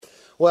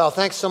Well,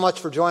 thanks so much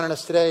for joining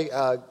us today.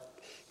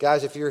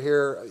 Guys, if you're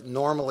here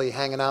normally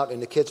hanging out in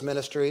the kids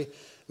ministry,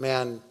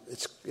 man,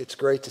 it's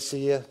great to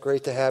see you.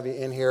 Great to have you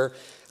in here.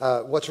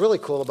 What's really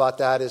cool about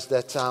that is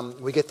that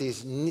we get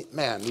these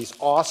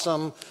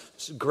awesome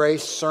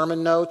Grace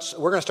sermon notes.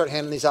 We're going to start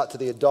handing these out to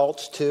the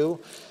adults too.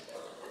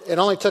 It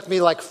only took me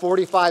like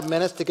 45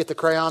 minutes to get the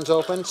crayons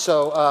open.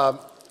 So,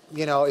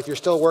 if you're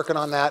still working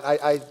on that,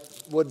 I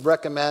would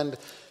recommend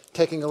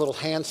taking a little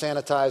hand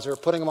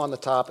sanitizer, putting them on the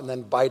top, and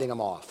then biting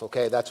them off.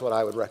 Okay, that's what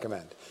I would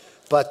recommend.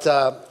 But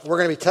we're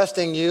going to be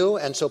testing you,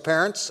 and so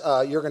parents,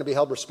 you're going to be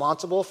held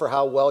responsible for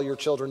how well your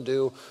children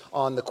do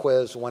on the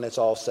quiz when it's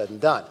all said and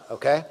done,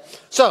 okay?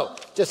 So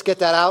just get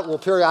that out. We'll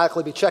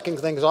periodically be checking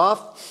things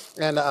off,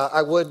 and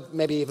I would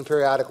maybe even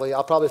periodically,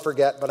 I'll probably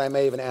forget, but I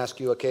may even ask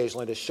you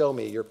occasionally to show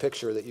me your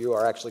picture that you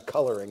are actually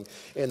coloring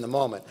in the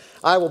moment.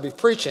 I will be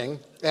preaching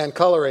and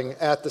coloring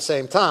at the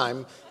same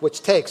time,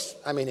 which takes,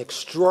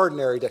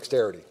 extraordinary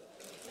dexterity.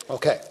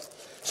 Okay,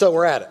 so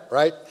we're at it,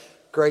 right?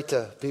 Great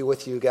to be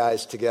with you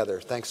guys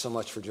together. Thanks so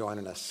much for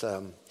joining us.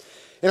 When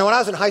I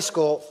was in high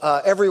school,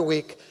 every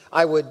week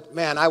I would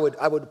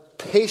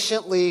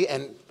patiently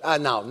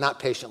no, not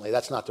patiently.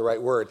 That's not the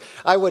right word.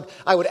 I would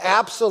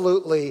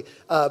absolutely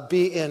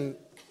be in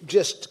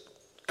just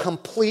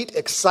complete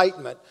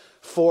excitement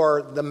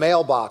for the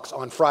mailbox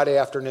on Friday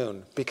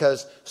afternoon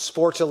because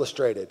Sports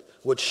Illustrated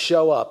would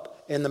show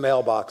up in the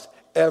mailbox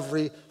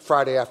every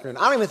Friday afternoon.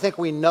 I don't even think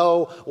we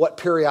know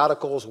what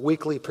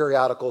weekly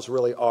periodicals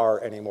really are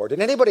anymore.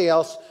 Did anybody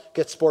else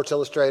get Sports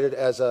Illustrated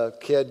as a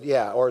kid?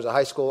 Yeah, or as a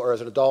high school or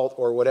as an adult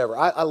or whatever.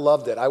 I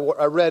loved it. I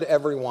read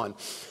every one.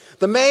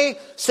 The May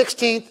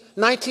 16th,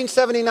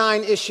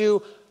 1979 issue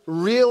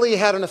really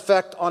had an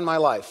effect on my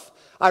life.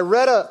 I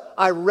read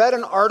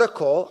an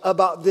article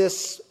about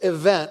this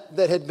event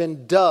that had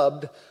been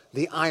dubbed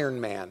the Iron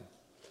Man.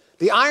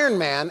 The Iron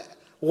Man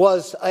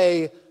was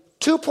a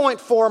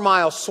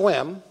 2.4-mile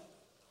swim,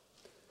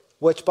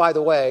 which, by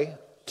the way,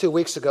 2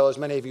 weeks ago, as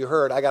many of you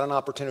heard, I got an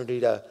opportunity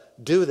to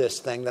do this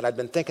thing that I'd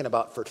been thinking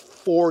about for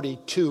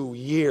 42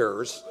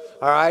 years,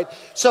 all right?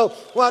 So,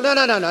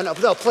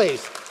 no,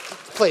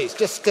 please,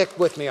 just stick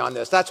with me on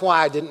this. That's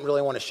why I didn't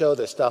really want to show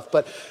this stuff.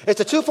 But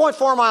it's a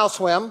 2.4-mile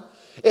swim,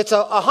 it's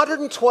a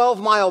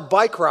 112-mile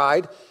bike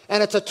ride,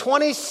 and it's a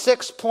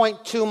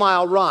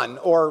 26.2-mile run,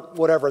 or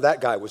whatever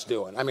that guy was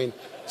doing.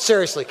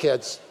 Seriously,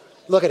 kids,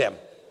 look at him.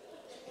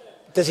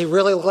 Does he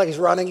really look like he's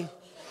running?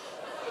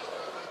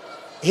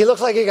 He looks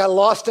like he got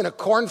lost in a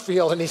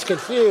cornfield and he's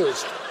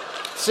confused.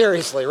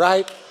 Seriously,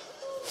 right?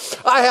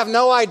 I have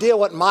no idea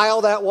what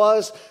mile that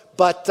was,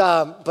 but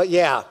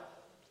yeah,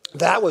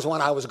 that was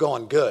when I was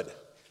going good.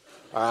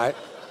 All right?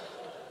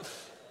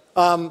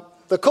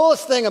 The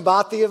coolest thing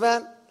about the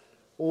event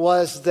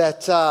was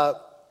that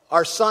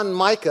our son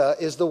Micah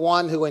is the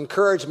one who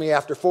encouraged me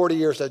after 40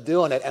 years of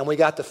doing it, and we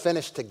got to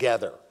finish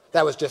together.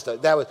 That was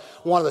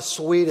one of the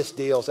sweetest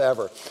deals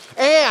ever.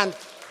 And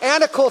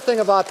a cool thing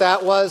about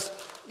that was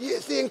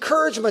the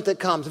encouragement that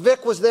comes.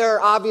 Vic was there,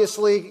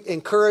 obviously,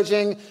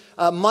 encouraging.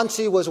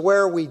 Muncie was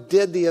where we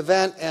did the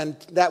event, and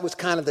that was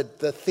kind of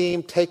the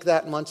theme. Take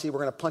that, Muncie. We're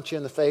going to punch you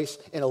in the face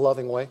in a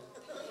loving way.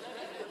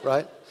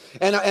 Right?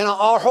 And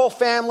our whole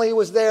family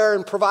was there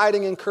and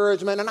providing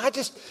encouragement. And I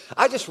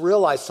just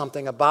realized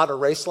something about a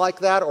race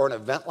like that or an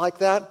event like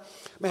that.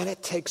 Man,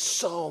 it takes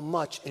so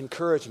much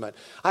encouragement.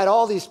 I had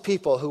all these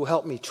people who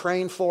helped me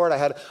train for it. I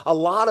had a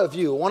lot of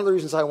you. One of the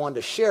reasons I wanted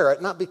to share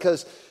it, not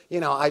because,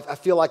 I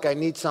feel like I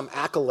need some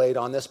accolade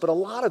on this, but a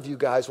lot of you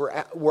guys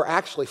were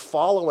actually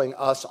following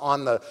us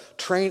on the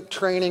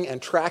training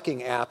and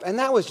tracking app, and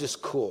that was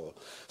just cool.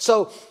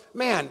 So,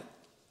 man,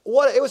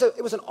 it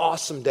was an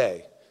awesome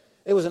day.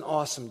 It was an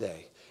awesome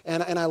day.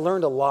 And I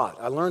learned a lot.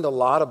 I learned a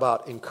lot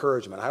about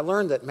encouragement. I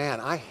learned that,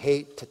 man, I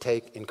hate to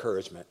take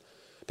encouragement.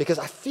 Because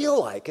I feel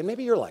like, and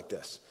maybe you're like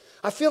this,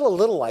 I feel a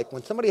little like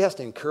when somebody has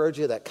to encourage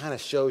you, that kind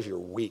of shows you're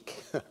weak.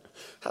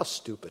 How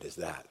stupid is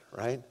that,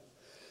 right?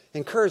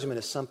 Encouragement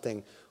is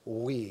something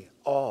we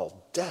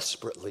all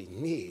desperately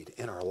need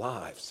in our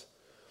lives.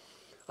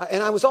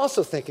 And I was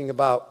also thinking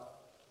about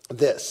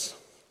this.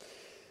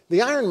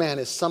 The Iron Man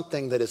is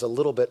something that is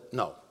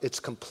it's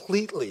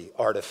completely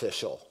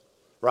artificial.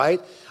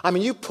 Right?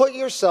 You put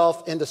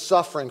yourself into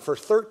suffering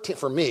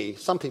for me,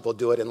 some people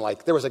do it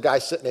there was a guy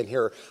sitting in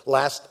here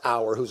last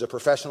hour who's a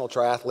professional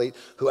triathlete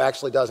who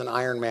actually does an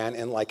Ironman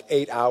in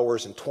 8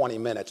 hours and 20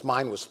 minutes.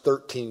 Mine was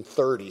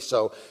 13:30,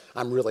 so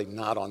I'm really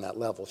not on that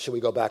level. Should we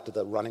go back to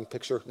the running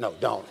picture? No,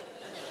 don't.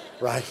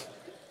 Right?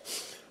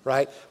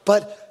 Right?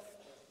 But,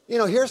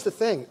 here's the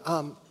thing.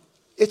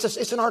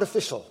 It's an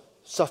artificial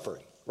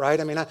suffering, right?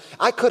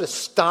 I could have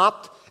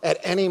stopped at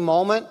any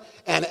moment,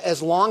 and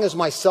as long as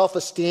my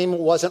self-esteem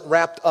wasn't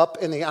wrapped up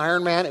in the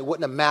Ironman, it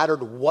wouldn't have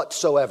mattered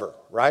whatsoever,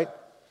 right?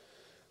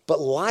 But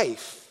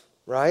life,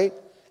 right,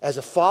 as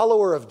a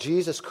follower of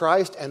Jesus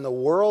Christ and the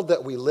world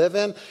that we live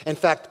in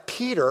fact,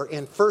 Peter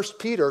in 1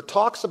 Peter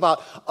talks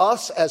about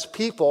us as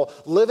people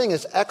living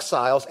as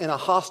exiles in a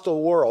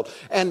hostile world.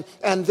 And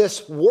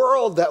this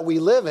world that we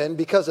live in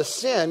because of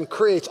sin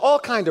creates all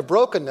kinds of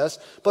brokenness,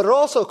 but it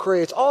also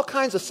creates all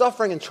kinds of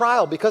suffering and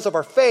trial because of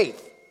our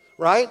faith,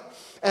 right?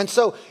 And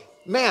so,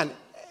 man,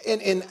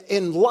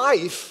 in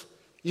life,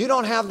 you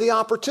don't have the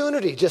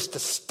opportunity just to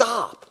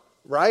stop,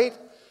 right?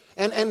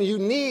 And you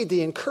need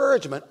the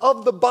encouragement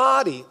of the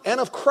body and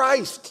of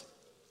Christ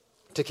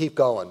to keep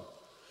going.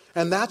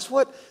 And that's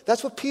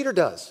what Peter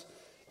does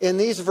in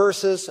these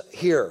verses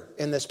here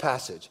in this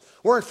passage.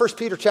 We're in 1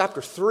 Peter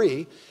chapter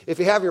 3. If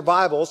you have your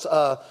Bibles,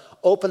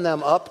 open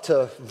them up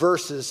to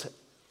verses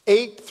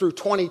 8 through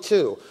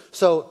 22.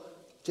 So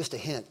just a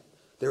hint,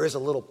 there is a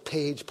little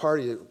page, part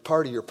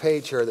of your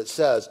page here that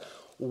says,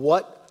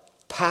 what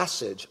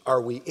passage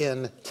are we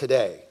in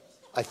today?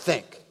 I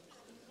think.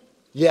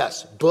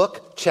 Yes,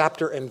 book,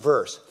 chapter, and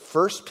verse.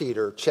 1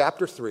 Peter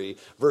chapter 3,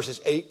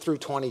 verses 8 through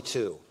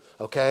 22.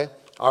 Okay?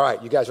 All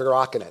right, you guys are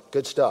rocking it.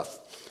 Good stuff.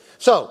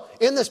 So,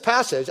 in this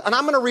passage, and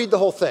I'm going to read the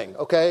whole thing,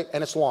 okay?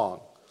 And it's long.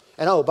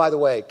 And oh, by the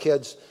way,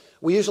 kids,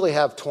 we usually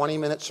have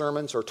 20-minute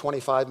sermons or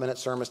 25-minute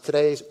sermons.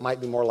 Today's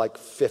might be more like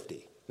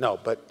 50. No,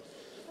 but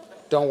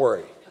don't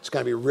worry. It's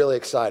going to be really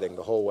exciting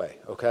the whole way,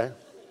 okay?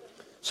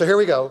 So here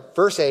we go.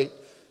 Verse 8,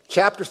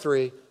 chapter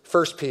 3,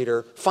 1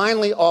 Peter.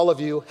 Finally, all of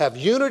you have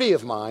unity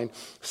of mind,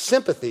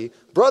 sympathy,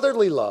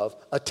 brotherly love,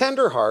 a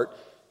tender heart,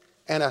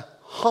 and a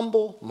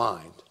humble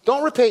mind.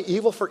 Don't repay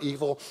evil for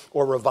evil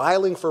or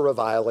reviling for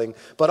reviling,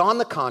 but on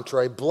the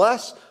contrary,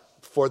 bless,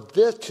 for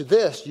to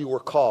this you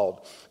were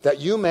called, that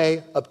you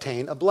may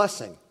obtain a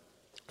blessing.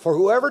 For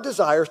whoever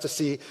desires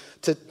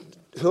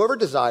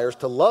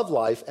to love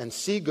life and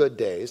see good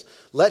days,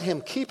 let him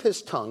keep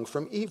his tongue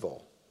from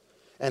evil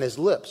and his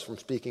lips from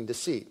speaking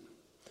deceit.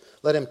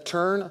 Let him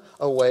turn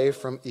away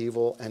from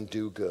evil and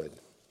do good.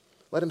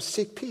 Let him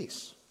seek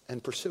peace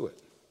and pursue it.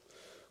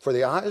 For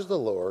the eyes of the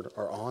Lord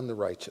are on the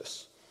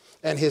righteous,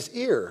 and his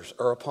ears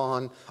are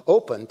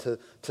open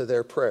to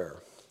their prayer.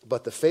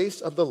 But the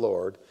face of the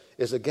Lord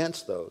is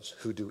against those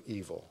who do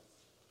evil.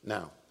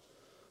 Now,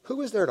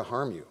 who is there to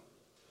harm you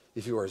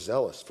if you are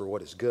zealous for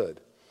what is good?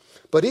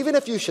 But even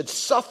if you should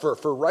suffer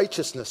for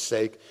righteousness'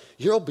 sake,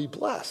 you'll be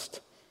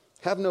blessed.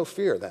 Have no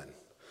fear then,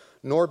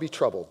 nor be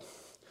troubled.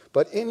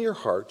 But in your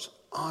hearts,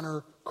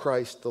 honor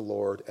Christ the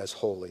Lord as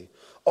holy,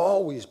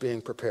 always being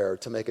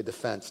prepared to make a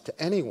defense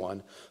to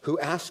anyone who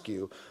asks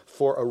you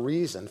for a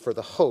reason for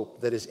the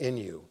hope that is in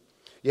you.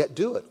 Yet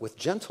do it with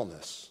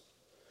gentleness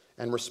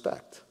and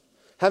respect,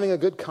 having a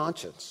good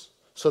conscience,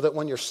 so that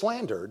when you're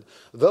slandered,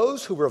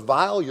 those who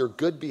revile your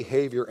good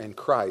behavior in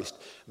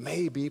Christ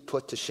may be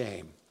put to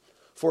shame.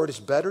 For it is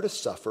better to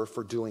suffer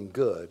for doing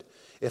good,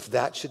 if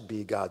that should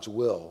be God's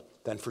will,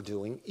 than for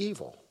doing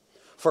evil.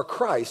 For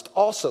Christ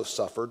also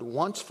suffered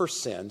once for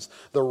sins,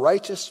 the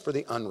righteous for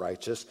the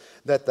unrighteous,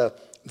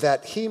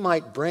 that he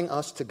might bring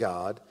us to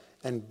God,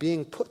 and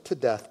being put to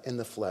death in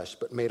the flesh,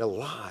 but made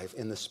alive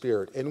in the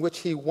Spirit, in which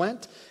he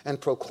went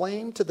and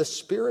proclaimed to the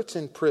spirits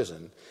in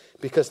prison,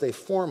 because they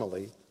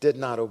formerly did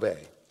not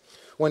obey.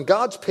 When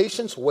God's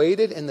patience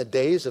waited in the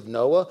days of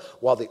Noah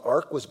while the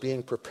ark was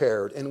being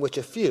prepared, in which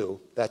a few,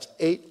 that's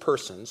 8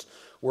 persons,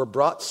 were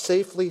brought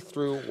safely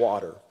through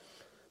water.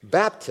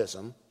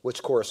 Baptism,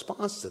 which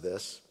corresponds to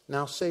this,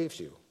 now saves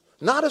you.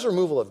 Not as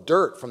removal of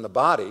dirt from the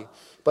body,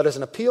 but as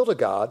an appeal to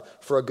God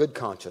for a good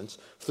conscience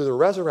through the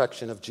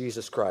resurrection of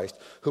Jesus Christ,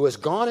 who has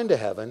gone into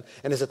heaven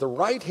and is at the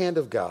right hand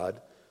of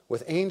God,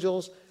 with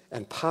angels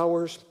and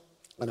powers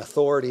and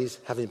authorities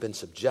having been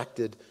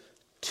subjected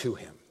to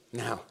him.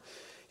 Now,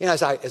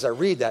 as I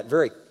read that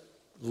very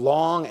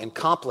long and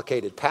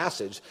complicated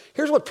passage,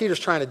 here's what Peter's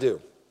trying to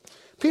do.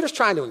 Peter's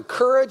trying to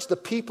encourage the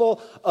people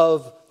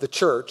of the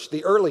church,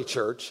 the early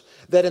church,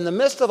 that in the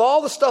midst of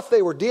all the stuff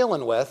they were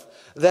dealing with,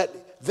 that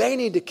they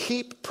need to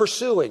keep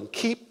pursuing,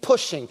 keep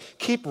pushing,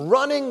 keep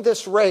running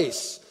this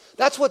race.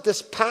 That's what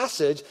this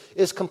passage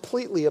is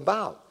completely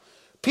about.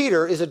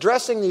 Peter is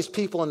addressing these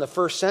people in the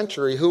first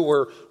century who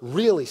were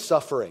really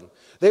suffering.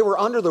 They were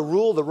under the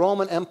rule of the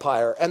Roman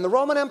Empire. And the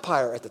Roman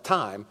Empire at the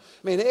time,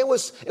 it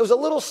was a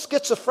little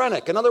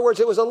schizophrenic. In other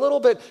words, it was a little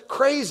bit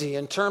crazy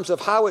in terms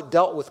of how it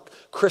dealt with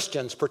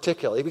Christians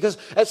particularly. Because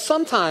at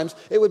sometimes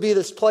it would be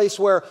this place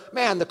where,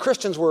 the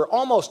Christians were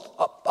almost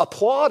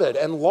applauded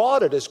and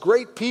lauded as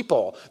great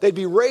people. They'd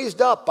be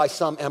raised up by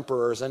some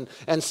emperors, and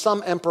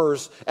some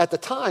emperors at the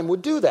time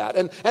would do that.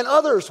 And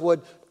others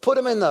would put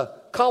them in the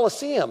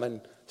Colosseum and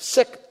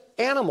sick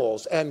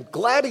animals and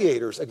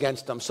gladiators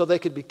against them so they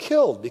could be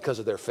killed because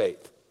of their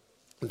faith.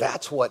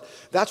 That's what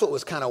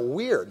was kind of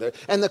weird.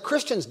 And the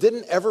Christians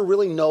didn't ever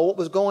really know what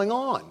was going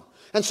on.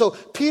 And so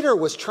Peter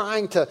was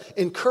trying to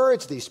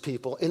encourage these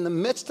people in the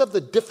midst of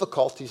the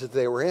difficulties that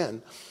they were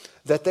in,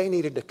 that they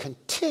needed to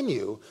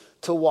continue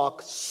to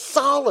walk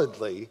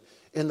solidly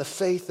in the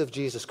faith of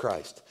Jesus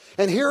Christ.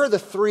 And here are the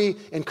 3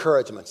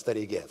 encouragements that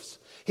he gives.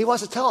 He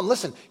wants to tell them,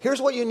 listen,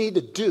 here's what you need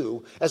to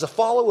do as a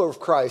follower of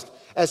Christ,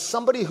 as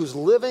somebody who's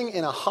living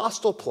in a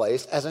hostile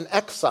place, as an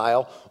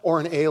exile or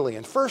an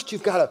alien. First,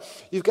 you've got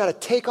to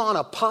take on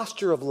a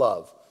posture of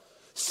love.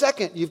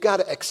 Second, you've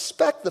got to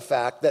expect the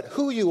fact that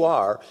who you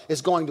are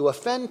is going to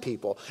offend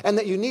people and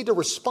that you need to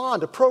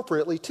respond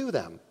appropriately to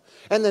them.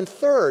 And then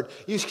third,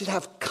 you should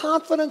have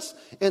confidence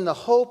in the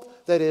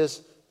hope that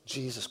is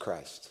Jesus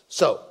Christ.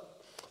 So,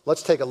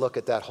 let's take a look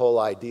at that whole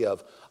idea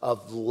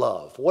of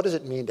love. What does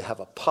it mean to have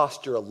a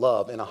posture of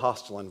love in a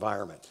hostile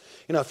environment?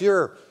 You know, if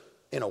you're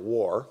in a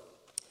war,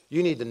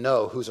 you need to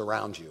know who's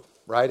around you,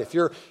 right? If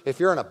you're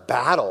in a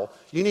battle,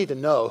 you need to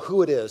know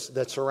who it is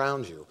that's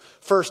around you.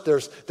 First,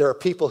 there are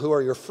people who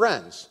are your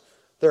friends.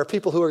 There are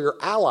people who are your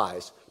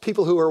allies,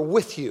 people who are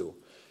with you.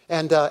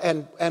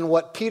 And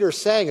what Peter's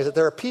saying is that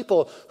there are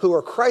people who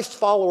are Christ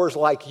followers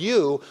like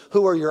you,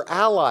 who are your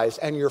allies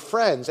and your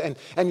friends,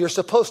 and you're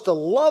supposed to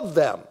love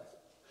them.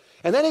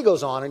 And then he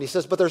goes on and he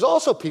says, but there's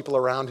also people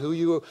around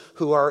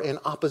who are in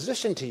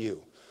opposition to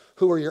you,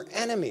 who are your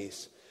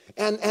enemies.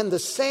 And the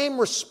same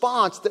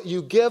response that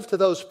you give to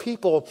those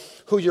people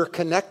who you're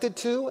connected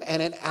to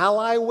and an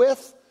ally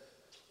with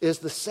is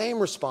the same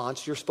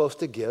response you're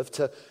supposed to give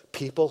to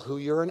people who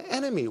you're an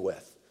enemy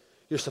with.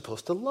 You're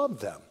supposed to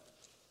love them.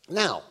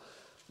 Now,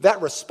 that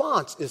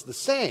response is the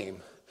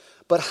same,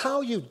 but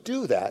how you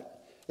do that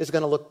is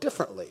going to look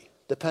differently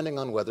depending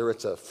on whether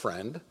it's a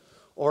friend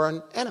or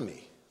an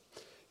enemy.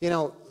 You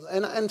know,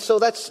 and so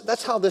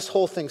that's how this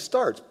whole thing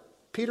starts.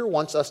 Peter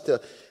wants us to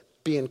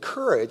be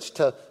encouraged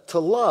to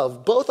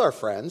love both our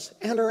friends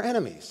and our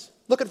enemies.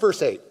 Look at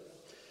verse 8.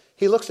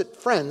 He looks at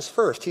friends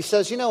first. He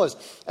says, you know,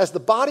 as the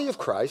body of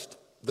Christ,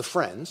 the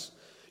friends,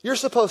 you're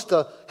supposed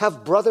to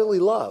have brotherly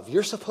love.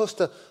 You're supposed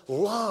to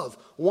love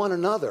one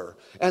another.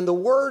 And the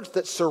words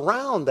that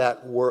surround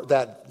that word,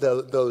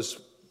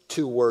 those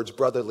two words,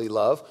 brotherly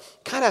love,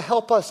 kind of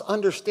help us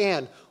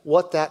understand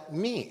what that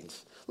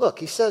means. Look,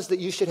 he says that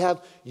you should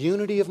have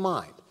unity of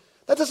mind.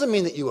 That doesn't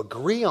mean that you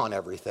agree on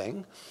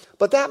everything,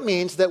 but that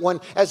means that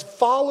when, as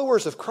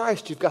followers of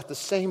Christ, you've got the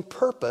same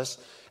purpose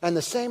and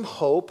the same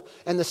hope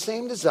and the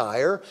same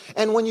desire,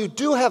 and when you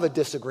do have a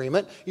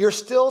disagreement, you're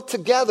still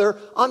together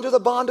under the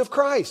bond of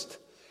Christ.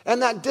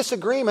 And that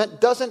disagreement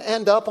doesn't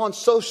end up on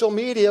social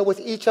media with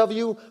each of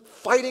you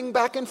fighting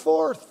back and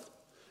forth.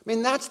 I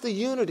mean, that's the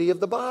unity of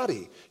the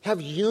body.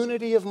 Have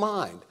unity of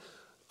mind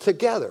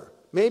together.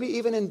 Maybe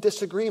even in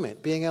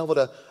disagreement, being able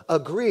to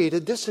agree to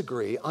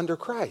disagree under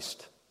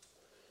Christ.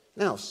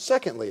 Now,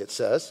 secondly, it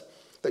says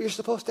that you're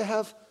supposed to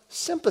have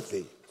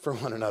sympathy for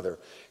one another,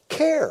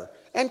 care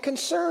and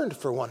concern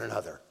for one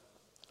another.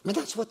 I mean,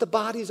 that's what the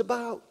body's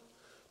about,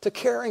 to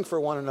caring for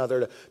one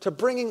another, to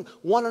bringing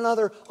one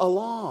another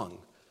along.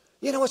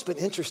 You know what's been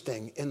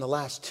interesting in the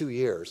last 2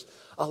 years?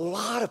 A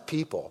lot of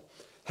people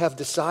have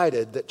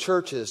decided that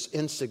church is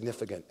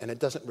insignificant and it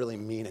doesn't really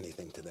mean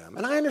anything to them.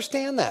 And I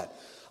understand that.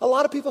 A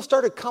lot of people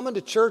started coming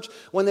to church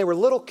when they were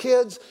little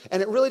kids,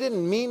 and it really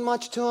didn't mean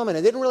much to them, and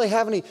it didn't really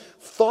have any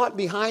thought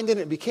behind it.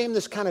 It became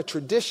this kind of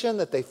tradition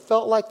that they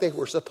felt like they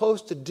were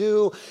supposed to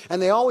do,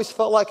 and they always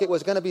felt like it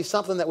was going to be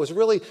something that was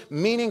really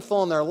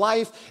meaningful in their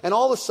life. And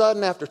all of a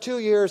sudden, after 2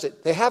 years,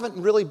 they haven't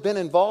really been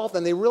involved,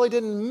 and they really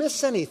didn't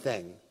miss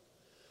anything.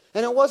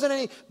 And it wasn't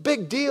any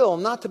big deal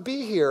not to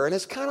be here. And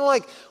it's kind of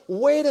like,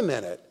 wait a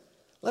minute,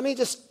 let me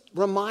just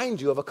remind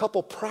you of a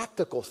couple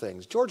practical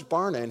things. George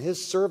Barna, in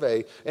his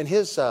survey, in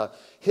his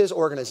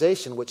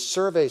organization, which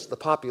surveys the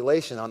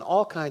population on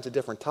all kinds of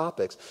different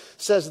topics,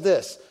 says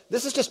this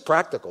is just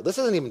practical. This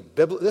isn't even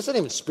biblical. This isn't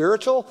even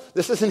spiritual.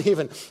 This isn't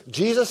even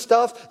Jesus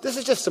stuff. This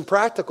is just some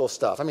practical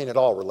stuff. I mean, it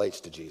all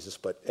relates to Jesus,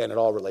 and it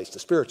all relates to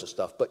spiritual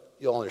stuff, but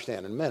you'll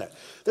understand in a minute.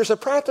 There's some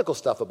practical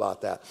stuff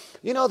about that.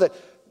 You know that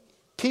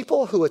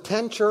people who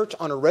attend church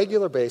on a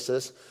regular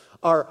basis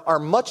are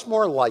much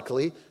more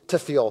likely to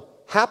feel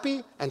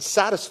happy and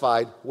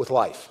satisfied with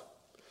life.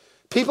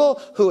 People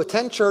who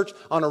attend church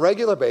on a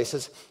regular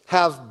basis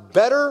have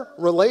better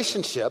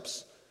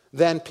relationships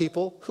than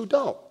people who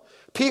don't.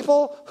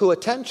 People who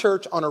attend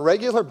church on a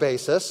regular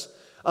basis,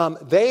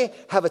 they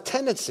have a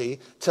tendency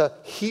to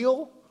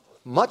heal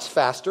much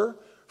faster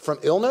from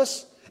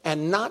illness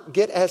and not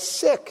get as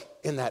sick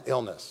in that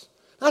illness.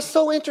 That's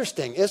so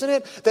interesting, isn't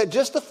it? That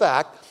just the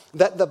fact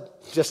that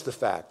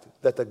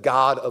the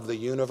God of the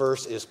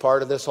universe is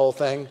part of this whole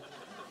thing,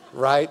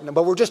 right?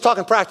 But we're just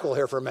talking practical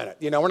here for a minute.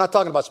 You know, we're not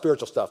talking about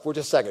spiritual stuff. We're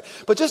just second.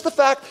 But just the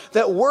fact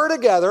that we're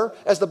together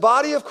as the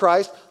body of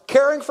Christ,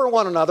 caring for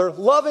one another,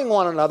 loving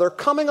one another,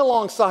 coming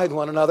alongside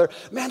one another,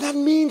 man, that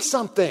means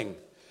something.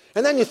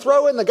 And then you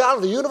throw in the God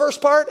of the universe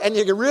part, and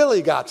you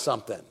really got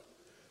something,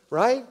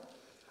 right?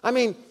 I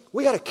mean,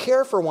 we got to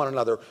care for one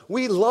another.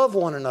 We love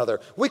one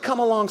another. We come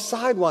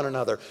alongside one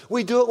another.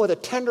 We do it with a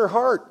tender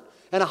heart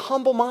and a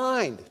humble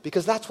mind,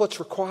 because that's what's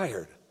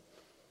required.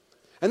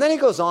 And then he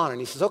goes on and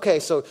he says, okay,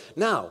 so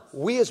now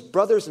we as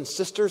brothers and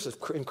sisters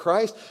in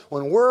Christ,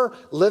 when we're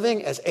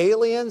living as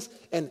aliens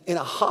and in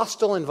a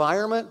hostile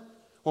environment,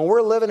 when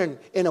we're living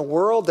in a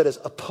world that is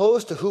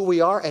opposed to who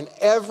we are, and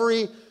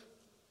every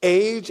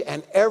age,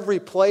 and every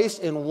place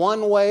in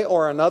one way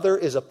or another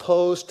is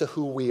opposed to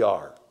who we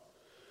are.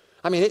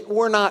 I mean,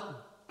 we're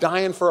not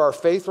dying for our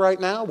faith right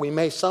now. We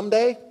may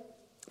someday,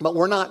 but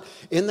we're not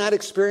in that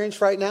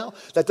experience right now.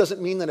 That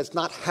doesn't mean that it's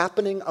not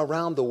happening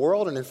around the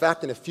world. And in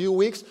fact, in a few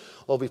weeks,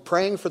 we'll be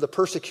praying for the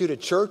persecuted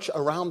church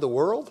around the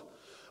world.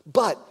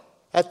 But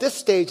at this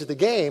stage of the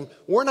game,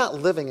 we're not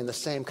living in the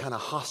same kind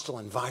of hostile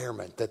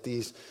environment that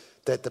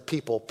the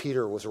people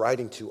Peter was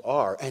writing to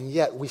are. And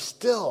yet we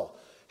still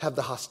have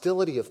the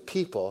hostility of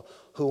people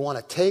who want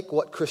to take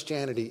what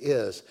Christianity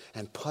is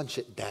and punch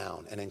it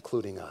down, and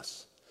including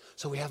us.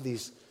 So we have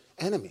these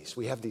enemies.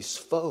 We have these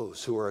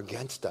foes who are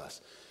against us.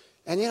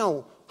 And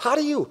how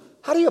do you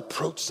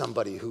approach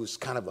somebody who's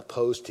kind of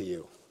opposed to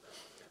you?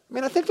 I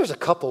mean, I think there's a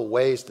couple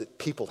ways that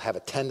people have a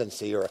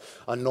tendency, or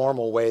a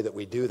normal way that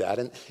we do that.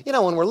 And,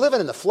 when we're living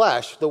in the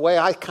flesh, the way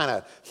I kind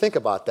of think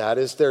about that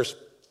is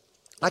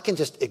I can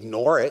just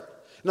ignore it.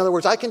 In other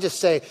words, I can just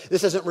say,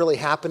 this isn't really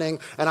happening,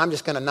 and I'm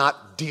just going to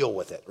not deal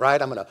with it,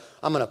 right? I'm going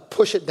to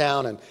push it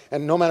down,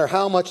 and no matter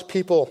how much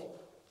people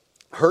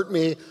hurt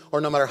me, or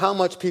no matter how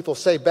much people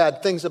say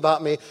bad things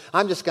about me,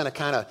 I'm just going to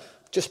kind of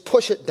just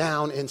push it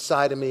down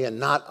inside of me and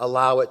not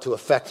allow it to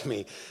affect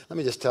me. Let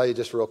me just tell you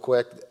just real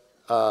quick,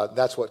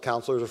 that's what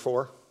counselors are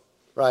for,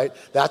 right?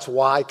 That's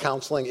why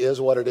counseling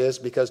is what it is,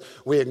 because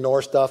we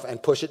ignore stuff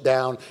and push it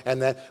down,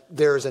 and then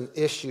there's an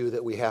issue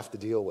that we have to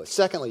deal with.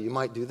 Secondly, you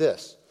might do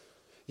this.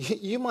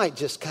 You might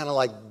just kind of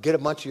like get a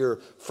bunch of your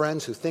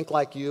friends who think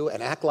like you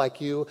and act like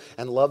you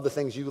and love the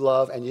things you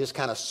love, and you just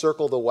kind of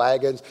circle the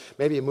wagons.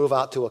 Maybe you move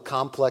out to a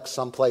complex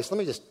someplace. Let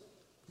me just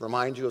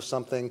remind you of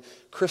something.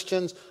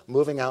 Christians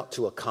moving out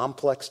to a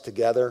complex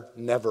together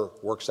never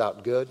works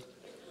out good.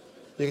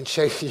 You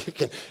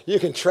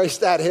can trace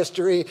that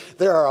history.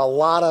 There are a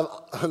lot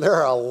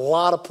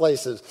of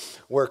places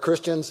where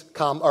Christians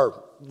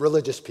or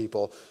religious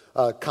people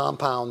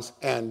compounds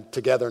and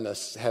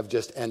togetherness have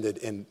just ended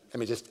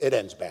it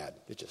ends bad.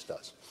 It just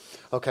does.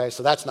 Okay,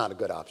 so that's not a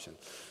good option.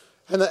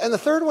 And the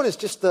third one is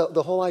just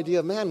the whole idea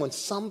of, man, when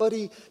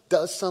somebody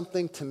does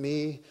something to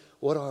me,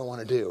 what do I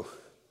want to do?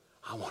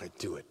 I want to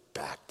do it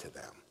back to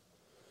them,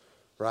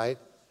 right?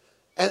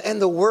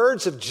 And the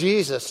words of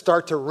Jesus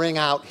start to ring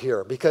out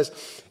here, because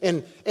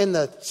in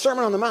the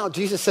Sermon on the Mount,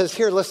 Jesus says,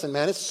 here, listen,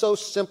 man, it's so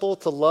simple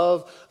to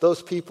love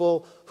those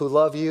people who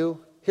love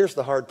you. Here's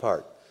the hard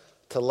part.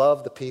 To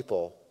love the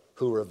people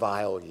who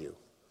revile you,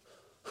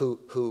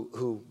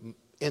 who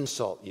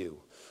insult you,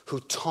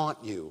 who taunt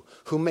you,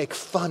 who make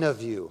fun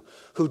of you,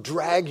 who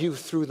drag you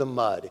through the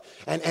mud.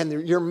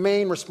 And your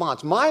main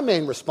response, my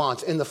main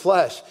response in the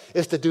flesh,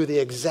 is to do the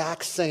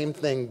exact same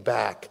thing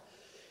back.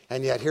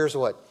 And yet here's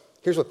what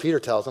Peter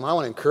tells them. I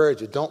want to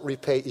encourage you, don't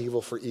repay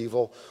evil for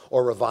evil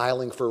or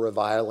reviling for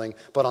reviling,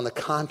 but on the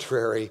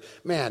contrary,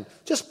 man,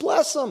 just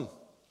bless them.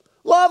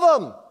 Love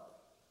them.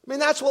 I mean,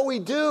 that's what we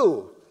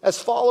do as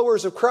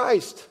followers of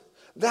Christ.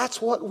 That's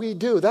what we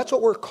do. That's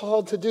what we're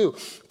called to do,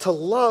 to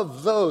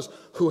love those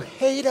who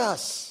hate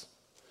us.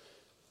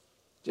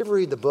 Did you ever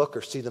read the book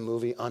or see the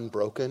movie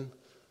Unbroken?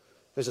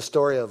 There's a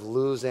story of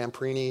Lou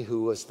Zamperini,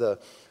 who was the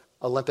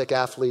Olympic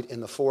athlete in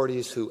the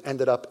 40s, who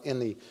ended up in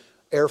the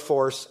Air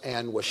Force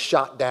and was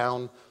shot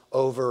down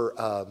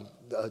over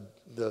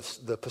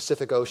the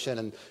Pacific Ocean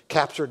and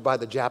captured by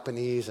the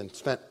Japanese, and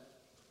spent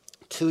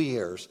 2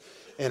 years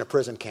in a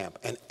prison camp.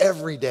 And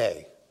every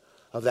day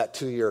of that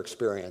 2-year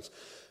experience,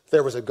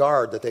 there was a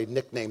guard that they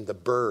nicknamed the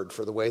Bird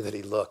for the way that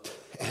he looked.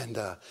 And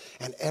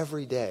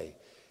every day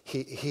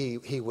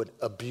he would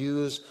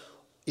abuse,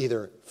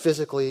 either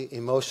physically,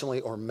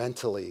 emotionally, or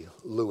mentally,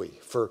 Louis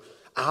for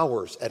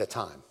hours at a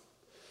time.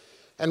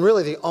 And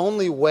really the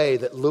only way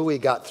that Louis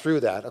got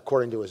through that,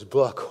 according to his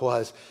book,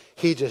 was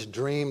he just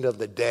dreamed of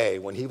the day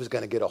when he was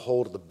going to get a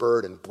hold of the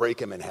Bird and break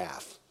him in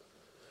half.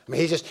 I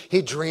mean,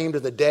 he dreamed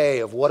of the day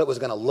of what it was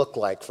going to look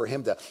like for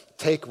him to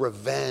take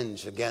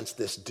revenge against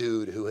this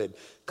dude who had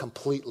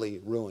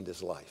completely ruined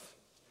his life.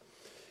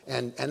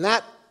 And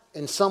that,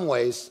 in some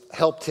ways,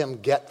 helped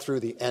him get through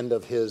the end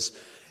of his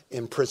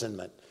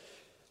imprisonment.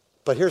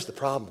 But here's the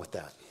problem with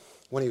that.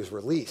 When he was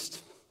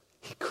released,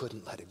 he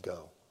couldn't let it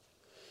go.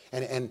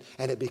 And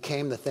it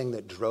became the thing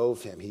that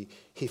drove him. He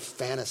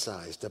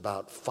fantasized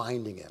about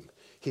finding him.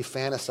 He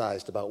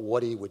fantasized about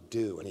what he would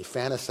do, and he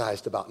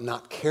fantasized about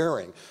not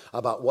caring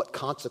about what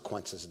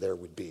consequences there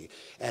would be.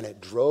 And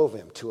it drove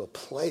him to a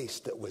place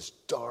that was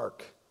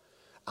dark.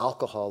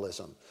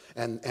 Alcoholism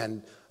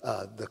and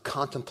the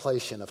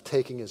contemplation of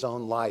taking his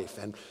own life.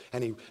 And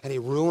he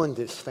ruined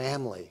his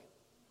family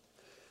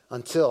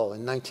until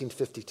in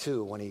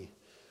 1952, when he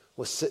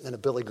was sitting in a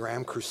Billy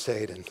Graham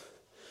crusade and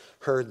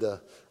heard the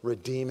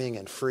redeeming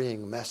and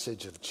freeing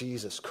message of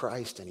Jesus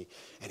Christ, and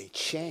he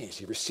changed.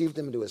 He received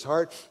him into his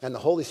heart, and the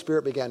Holy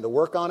Spirit began to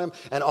work on him,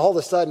 and all of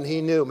a sudden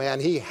he knew,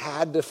 man, he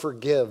had to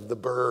forgive the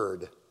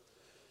Bird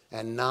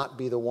and not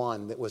be the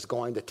one that was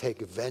going to take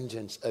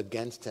vengeance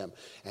against him.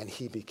 And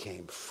he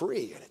became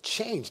free, and it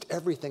changed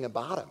everything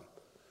about him.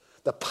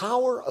 The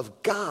power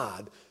of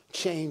God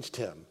changed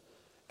him,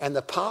 And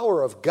the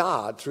power of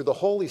God through the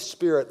Holy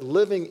Spirit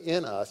living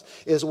in us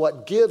is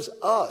what gives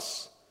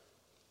us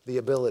the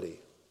ability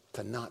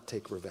to not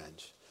take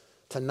revenge,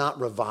 to not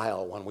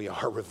revile when we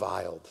are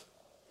reviled.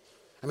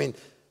 I mean,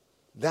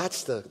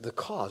 that's the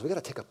cause. We got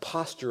to take a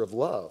posture of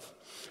love.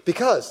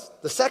 Because,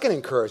 the second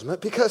encouragement,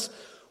 because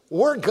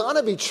we're going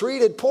to be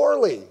treated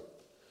poorly.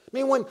 I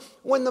mean,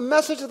 when the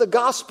message of the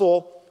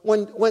gospel,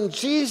 when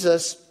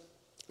Jesus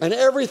and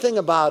everything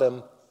about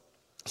him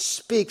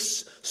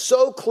speaks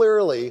so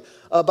clearly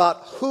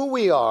about who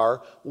we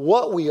are,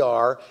 what we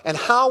are, and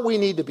how we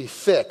need to be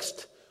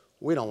fixed,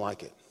 we don't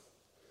like it.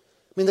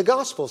 I mean, the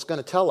gospel is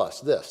going to tell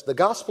us this. The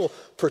gospel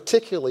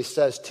particularly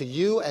says to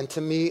you and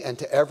to me and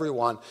to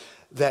everyone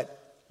that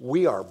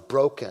we are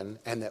broken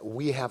and that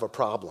we have a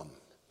problem.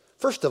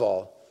 First of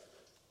all,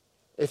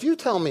 if you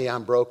tell me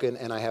I'm broken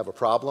and I have a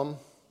problem,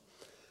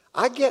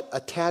 I get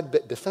a tad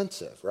bit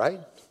defensive, right?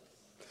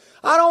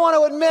 I don't want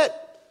to admit,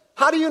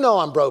 how do you know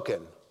I'm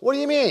broken? What do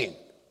you mean?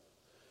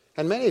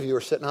 And many of you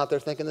are sitting out there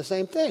thinking the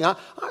same thing. How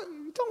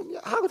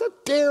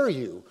dare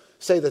you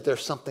say that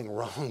there's something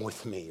wrong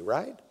with me,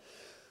 right?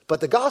 But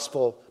the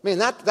gospel, I mean,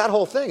 that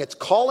whole thing, it's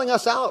calling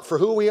us out for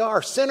who we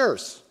are,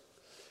 sinners.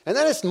 And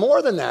then it's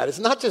more than that. It's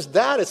not just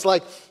that. It's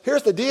like,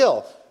 here's the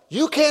deal.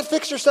 You can't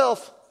fix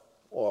yourself.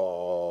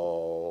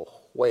 Oh,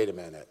 wait a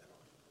minute.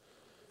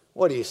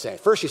 What are you saying?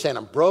 First you're saying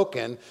I'm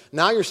broken.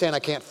 Now you're saying I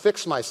can't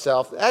fix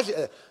myself.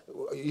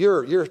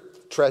 You're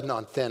treading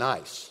on thin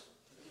ice,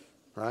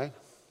 right?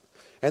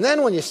 And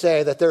then when you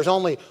say that there's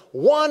only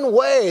one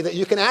way that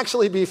you can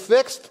actually be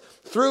fixed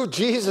through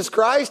Jesus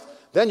Christ,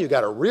 then you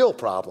got a real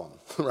problem,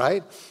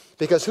 right?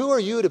 Because who are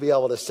you to be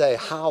able to say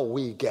how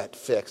we get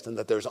fixed and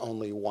that there's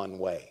only one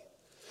way?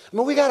 I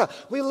mean,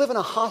 we live in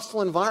a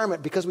hostile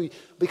environment because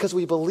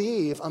we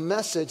believe a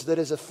message that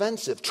is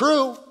offensive,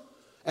 true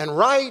and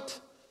right,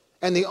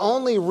 and the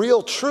only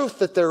real truth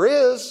that there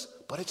is,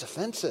 but it's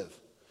offensive.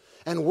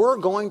 And we're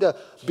going to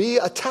be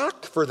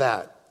attacked for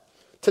that.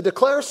 To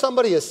declare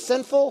somebody as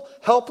sinful,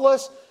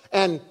 helpless,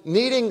 and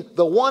needing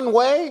the one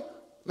way,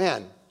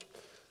 man,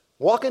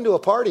 walk into a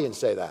party and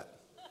say that,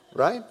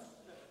 right?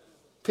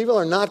 People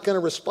are not going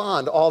to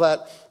respond all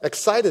that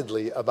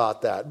excitedly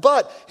about that.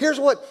 But here's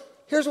what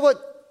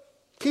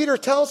Peter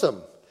tells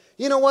them.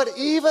 You know what?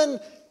 Even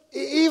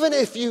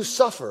if you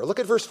suffer, look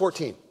at verse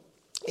 14.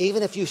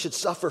 Even if you should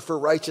suffer for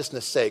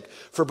righteousness' sake,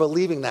 for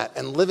believing that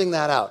and living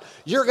that out,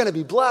 you're going to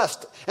be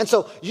blessed. And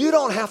so you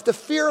don't have to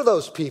fear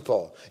those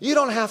people. You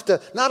don't have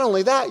to, not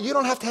only that, you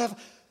don't have to have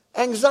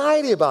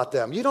anxiety about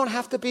them. You don't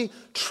have to be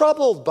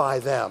troubled by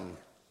them.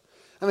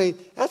 I mean,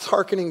 that's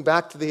hearkening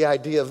back to the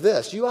idea of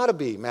this. You ought to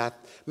be,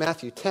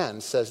 Matthew 10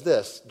 says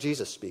this,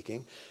 Jesus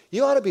speaking,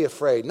 you ought to be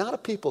afraid not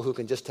of people who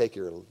can just take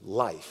your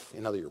life,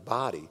 your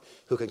body,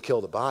 who can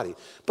kill the body,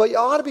 but you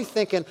ought to be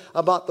thinking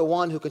about the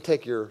one who can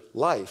take your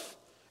life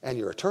and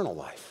your eternal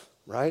life,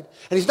 right?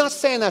 And he's not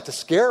saying that to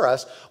scare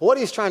us. What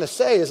he's trying to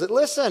say is that,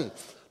 listen,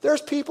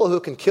 there's people who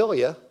can kill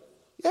you.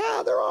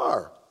 Yeah, there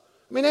are.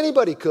 I mean,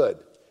 anybody could.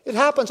 It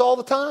happens all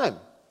the time.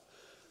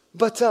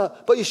 But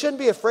you shouldn't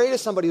be afraid of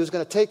somebody who's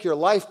going to take your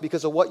life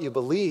because of what you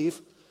believe,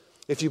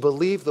 if you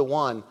believe the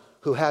one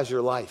who has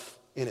your life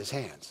in his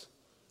hands,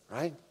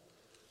 right?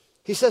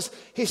 He says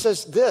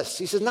this.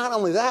 He says not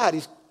only that,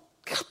 he's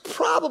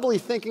probably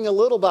thinking a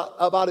little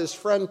about his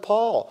friend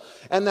Paul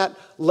and that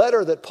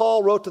letter that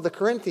Paul wrote to the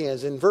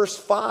Corinthians in verse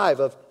 5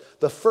 of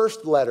the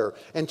first letter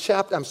and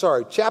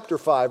chapter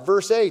 5,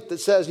 verse 8 that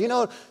says,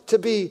 to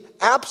be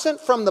absent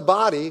from the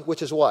body,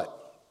 which is what?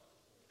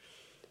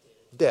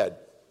 Dead.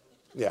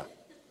 Yeah.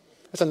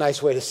 That's a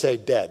nice way to say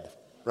dead,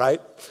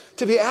 right?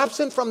 To be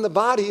absent from the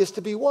body is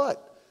to be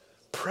what?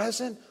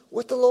 Present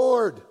with the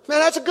Lord. Man,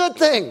 that's a good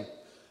thing.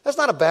 That's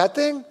not a bad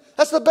thing.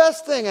 That's the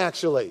best thing,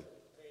 actually.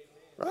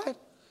 Right?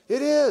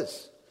 It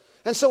is.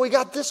 And so we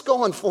got this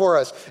going for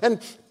us. And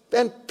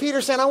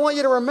Peter's saying, I want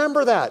you to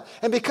remember that.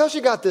 And because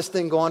you got this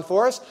thing going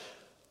for us,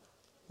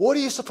 what are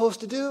you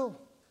supposed to do?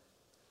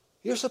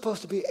 You're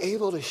supposed to be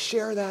able to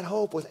share that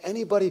hope with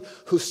anybody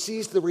who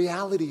sees the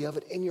reality of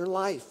it in your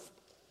life.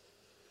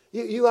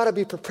 You ought to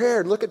be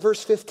prepared. Look at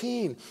verse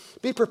 15.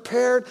 Be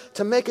prepared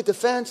to make a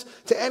defense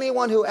to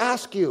anyone who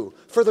asks you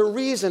for the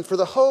reason, for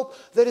the hope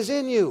that is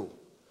in you.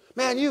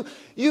 Man,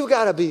 you've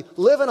got to be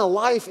living a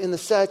life in the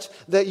such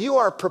that you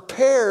are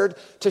prepared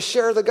to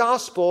share the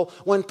gospel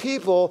when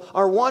people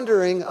are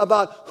wondering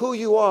about who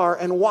you are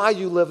and why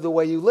you live the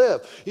way you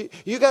live.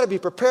 You got to be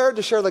prepared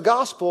to share the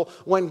gospel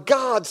when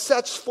God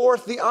sets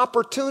forth the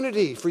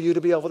opportunity for you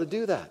to be able to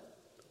do that.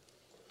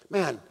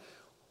 Man,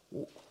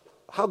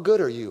 how good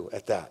are you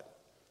at that?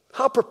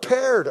 How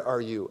prepared are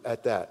you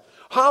at that?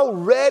 How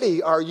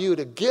ready are you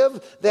to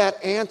give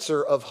that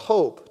answer of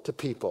hope to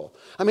people?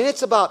 I mean,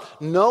 it's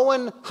about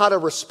knowing how to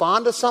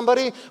respond to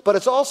somebody, but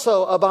it's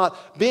also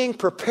about being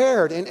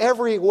prepared in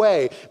every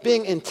way,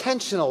 being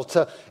intentional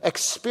to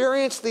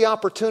experience the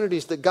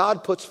opportunities that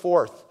God puts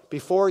forth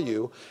before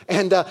you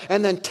and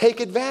then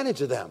take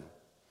advantage of them.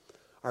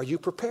 Are you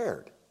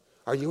prepared?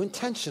 Are you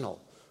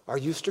intentional? Are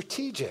you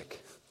strategic?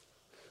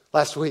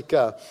 Last week,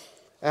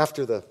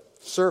 after the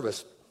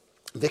service,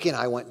 Vicki and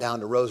I went down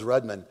to Rose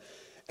Redmond,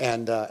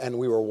 and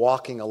we were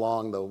walking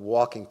along the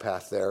walking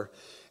path there,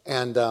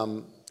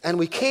 and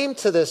we came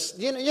to this,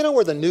 you know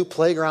where the new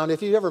playground,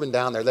 if you've ever been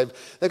down there, they've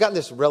gotten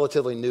this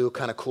relatively new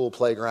kind of cool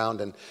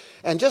playground,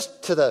 and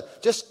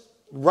just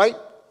right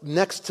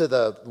next to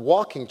the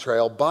walking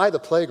trail by the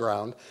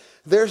playground,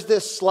 there's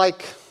this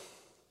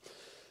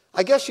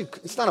I guess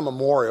it's not a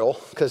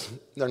memorial because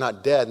they're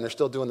not dead and they're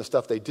still doing the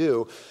stuff they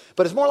do,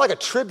 but it's more like a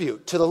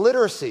tribute to the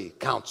Literacy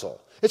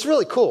Council. It's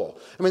really cool.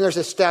 I mean, there's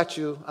this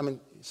statue. I mean,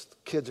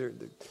 kids are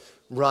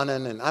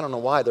running, and I don't know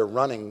why they're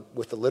running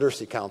with the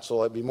Literacy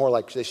Council. It'd be more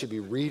like they should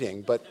be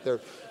reading, but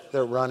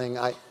they're running.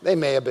 They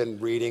may have been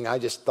reading. I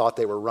just thought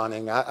they were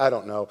running. I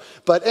don't know.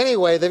 But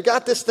anyway, they've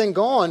got this thing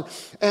going,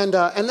 and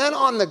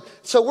then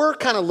so we're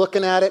kind of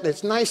looking at it, and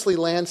it's nicely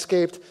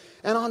landscaped.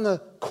 And on the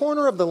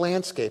corner of the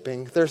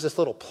landscaping, there's this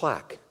little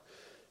plaque.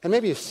 And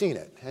maybe you've seen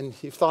it, and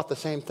you've thought the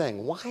same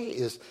thing. Why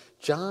is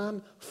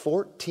John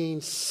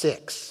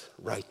 14:6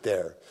 right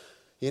there?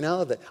 You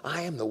know, that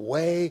I am the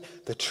way,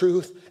 the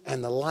truth,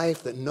 and the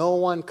life, that no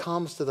one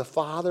comes to the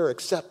Father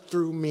except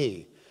through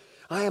me.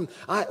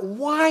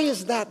 Why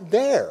is that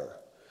there?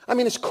 I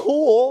mean, it's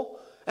cool,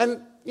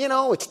 and,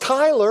 it's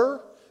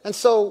Tyler, and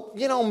so,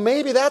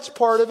 maybe that's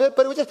part of it,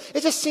 but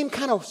it just seemed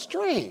kind of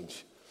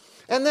strange.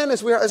 And then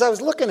as I was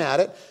looking at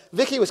it,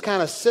 Vicki was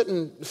kind of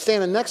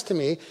standing next to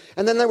me,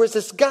 and then there was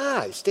this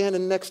guy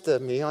standing next to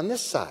me on this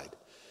side.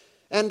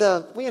 And,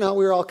 we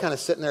were all kind of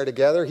sitting there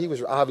together. He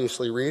was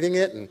obviously reading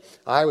it, and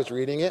I was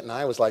reading it, and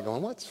I was like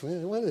going, what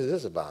is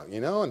this about,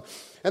 And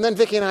then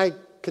Vicki and I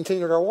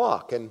continued our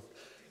walk, and,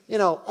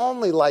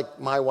 only like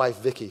my wife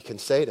Vicki can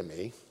say to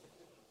me,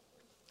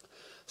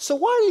 so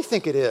why do you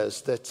think it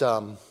is that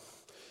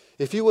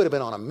if you would have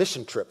been on a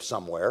mission trip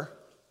somewhere,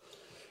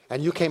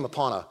 and you came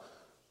upon a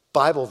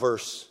Bible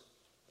verse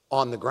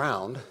on the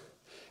ground,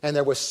 and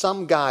there was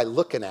some guy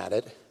looking at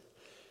it,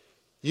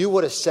 you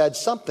would have said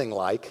something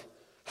like,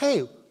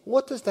 hey,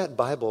 what does that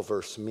Bible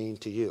verse mean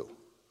to you,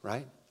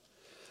 right?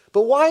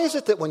 But why is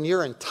it that when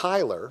you're in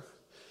Tyler,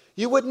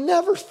 you would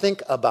never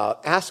think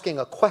about asking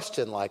a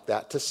question like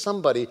that to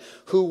somebody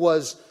who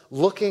was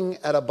looking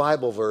at a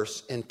Bible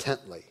verse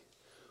intently?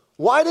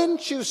 Why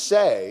didn't you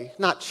say,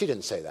 she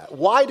didn't say that.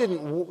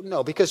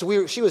 No, because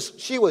she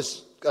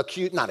was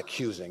not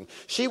accusing.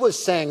 She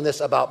was saying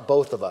this about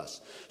both of us.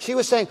 She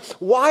was saying,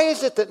 why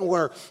is it that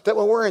when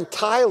we're in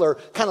Tyler,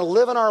 kind of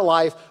living our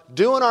life,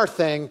 doing our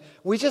thing,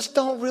 we just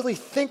don't really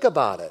think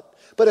about it?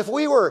 But if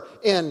we were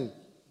in,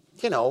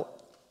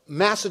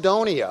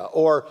 Macedonia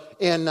or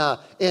in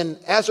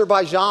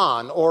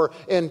Azerbaijan or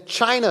in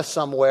China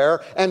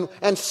somewhere, and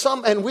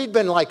we'd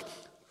been like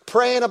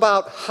praying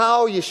about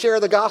how you share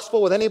the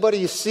gospel with anybody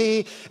you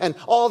see, and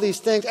all these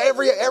things,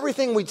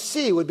 everything we'd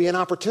see would be an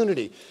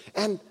opportunity.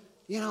 And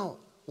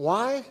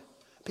why?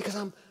 Because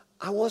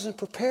I wasn't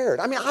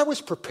prepared. I mean, I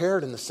was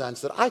prepared in the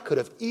sense that I could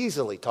have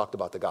easily talked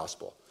about the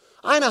gospel.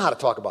 I know how to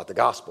talk about the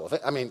gospel.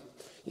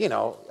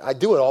 I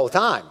do it all the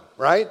time,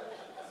 right?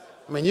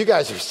 I mean, you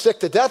guys are sick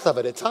to death of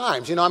it at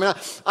times.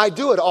 I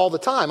do it all the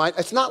time.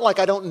 It's not like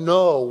I don't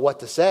know what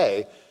to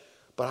say,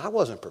 but I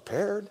wasn't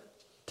prepared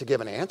to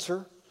give an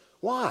answer.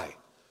 Why?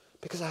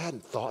 Because I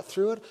hadn't thought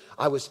through it.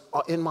 I was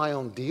in my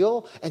own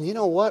deal. And you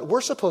know what?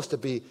 We're supposed to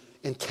be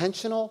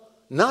intentional.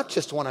 Not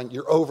just when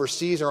you're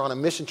overseas or on a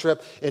mission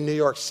trip in New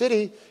York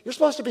City. You're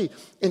supposed to be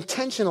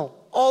intentional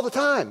all the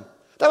time.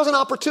 That was an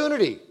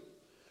opportunity.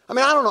 I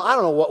mean, I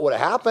don't know what would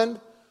have happened,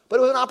 but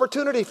it was an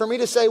opportunity for me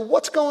to say,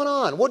 what's going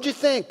on? What'd you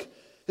think?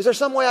 Is there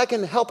some way I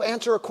can help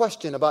answer a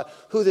question about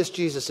who this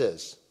Jesus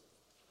is?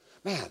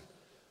 Man,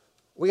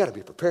 we got to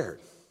be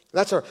prepared.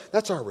 That's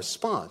our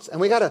response.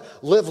 And we got to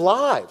live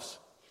lives.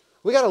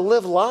 We got to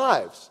live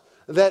lives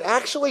that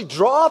actually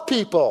draw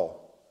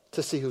people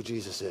to see who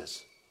Jesus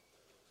is.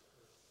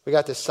 We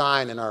got this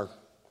sign in our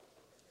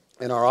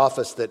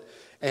office that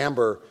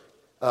Amber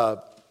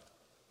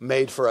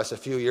made for us a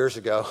few years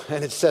ago,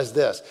 and it says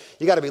this: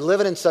 you got to be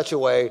living in such a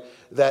way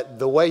that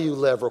the way you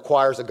live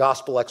requires a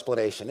gospel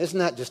explanation. Isn't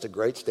that just a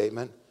great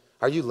statement?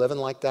 Are you living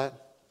like that?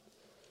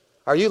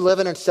 Are you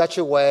living in such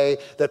a way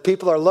that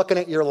people are looking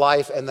at your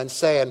life and then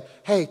saying,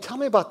 hey, tell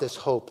me about this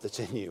hope that's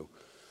in you?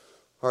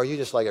 Or are you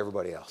just like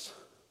everybody else?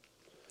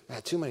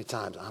 Man, too many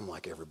times I'm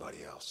like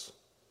everybody else.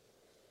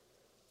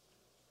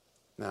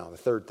 Now, the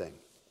third thing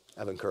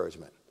of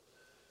encouragement: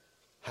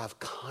 have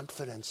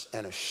confidence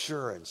and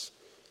assurance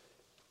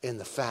in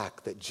the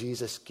fact that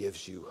Jesus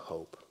gives you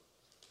hope.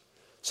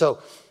 So,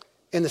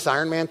 in this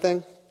Ironman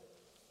thing,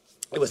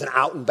 it was an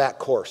out and back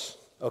course.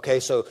 Okay,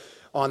 so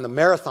on the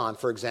marathon,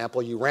 for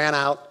example, you ran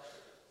out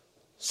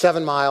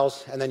 7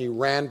 miles, and then you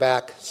ran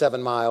back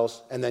 7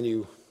 miles, and then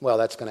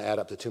that's going to add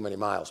up to too many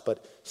miles,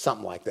 but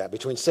something like that,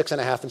 between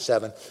 6.5 and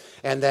 7,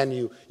 and then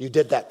you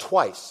did that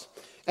twice.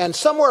 And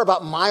somewhere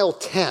about mile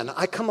 10,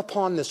 I come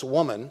upon this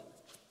woman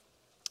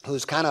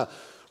who's kind of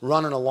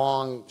running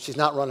along. She's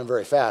not running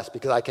very fast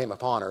because I came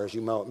upon her, as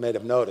you may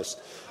have noticed,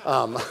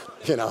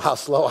 how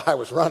slow I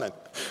was running.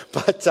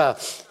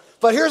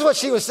 But here's what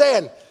she was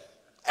saying: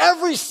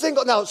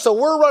 So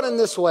we're running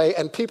this way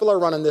and people are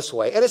running this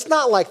way. And it's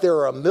not like there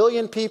are a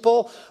million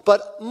people,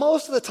 but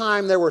most of the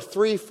time there were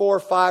 3, 4,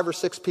 5, or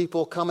 6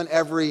 people coming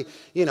every,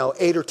 8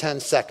 or 10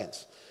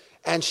 seconds.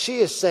 And she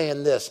is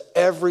saying this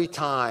every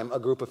time a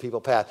group of people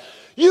pass.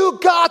 You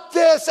got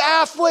this,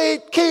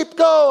 athlete, keep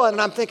going.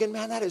 And I'm thinking,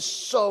 man, that is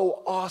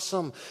so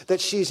awesome that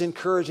she's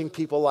encouraging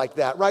people like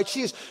that, right?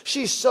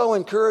 She's so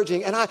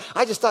encouraging. And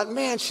I just thought,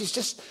 man,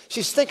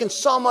 she's thinking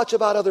so much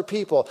about other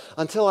people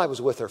until I was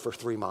with her for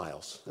 3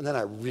 miles. And then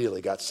I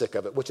really got sick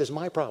of it, which is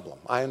my problem.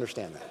 I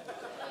understand that,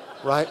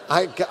 right?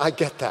 I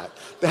get that.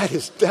 That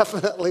is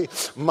definitely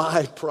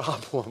my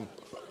problem.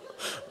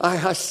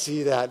 I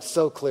see that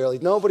so clearly.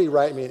 Nobody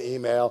write me an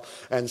email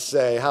and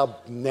say how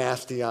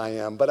nasty I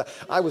am. But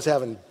I was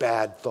having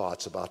bad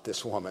thoughts about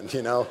this woman,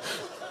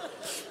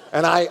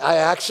 And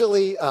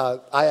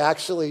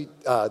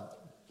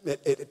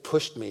it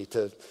pushed me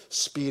to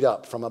speed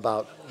up from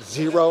about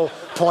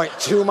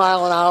 0.2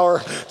 mile an hour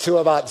to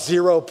about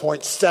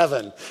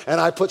 0.7. And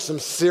I put some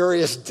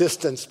serious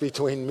distance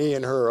between me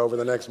and her over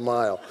the next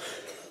mile.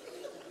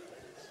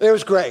 It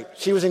was great.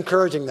 She was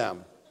encouraging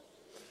them.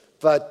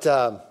 But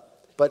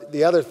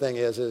the other thing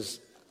is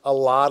a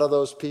lot of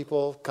those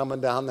people coming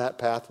down that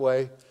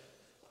pathway,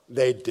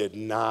 they did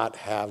not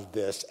have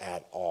this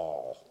at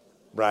all,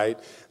 right?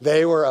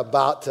 They were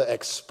about to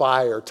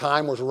expire.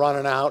 Time was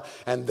running out,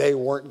 and they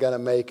weren't going to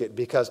make it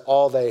because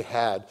all they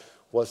had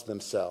was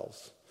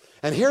themselves.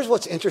 And here's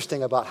what's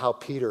interesting about how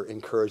Peter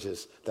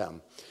encourages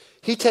them.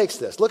 He takes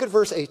this. Look at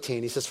verse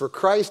 18. He says, "For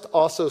Christ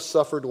also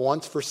suffered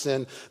once for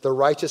sin, the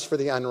righteous for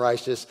the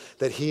unrighteous,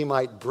 that he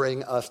might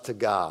bring us to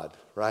God,"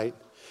 right?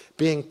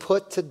 Being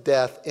put to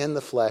death in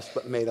the flesh,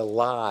 but made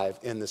alive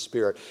in the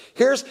spirit.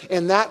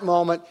 In that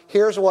moment,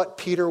 here's what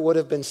Peter would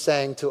have been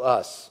saying to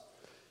us.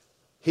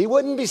 He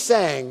wouldn't be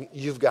saying,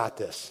 "You've got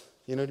this."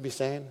 You know what he'd be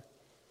saying?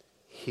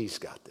 He's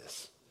got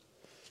this.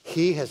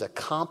 He has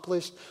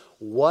accomplished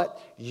what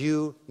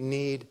you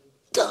need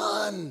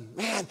done.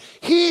 Man,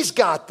 he's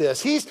got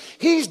this.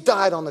 He's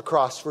died on the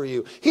cross for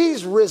you.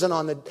 He's risen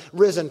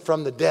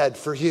from the dead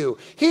for you.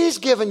 He's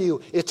given you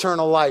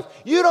eternal life.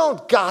 You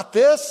don't got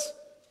this.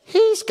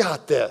 He's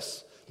got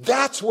this.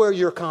 That's where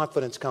your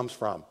confidence comes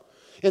from.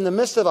 In the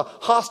midst of a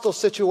hostile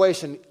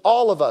situation,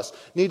 all of us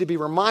need to be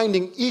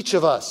reminding each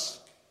of us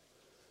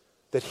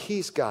that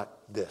he's got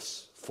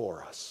this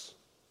for us.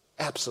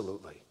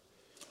 Absolutely.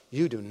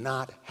 You do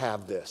not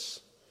have this.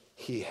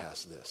 He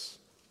has this.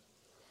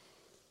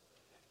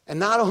 And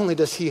not only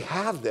does he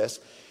have this,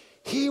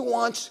 he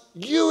wants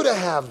you to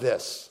have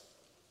this.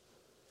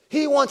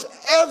 He wants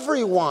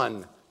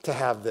everyone to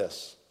have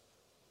this.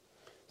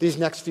 These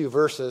next few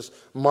verses,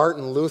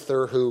 Martin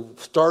Luther, who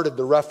started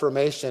the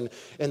Reformation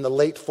in the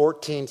late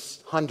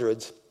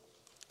 1400s,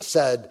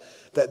 said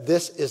that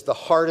this is the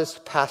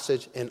hardest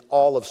passage in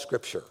all of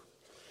Scripture.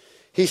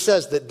 He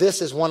says that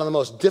this is one of the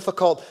most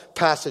difficult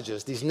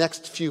passages, these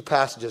next few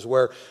passages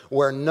where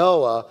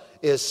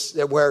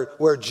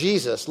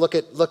Jesus, look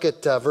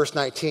at verse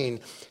 19.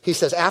 He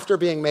says, after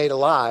being made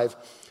alive,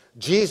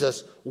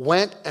 Jesus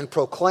went and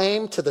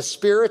proclaimed to the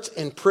spirits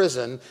in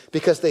prison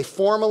because they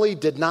formerly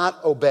did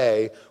not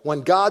obey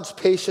when God's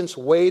patience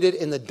waited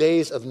in the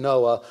days of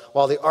Noah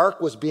while the ark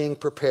was being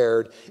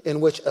prepared,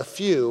 in which a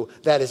few,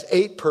 that is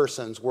 8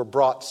 persons, were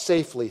brought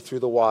safely through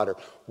the water.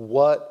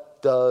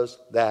 What does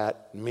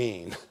that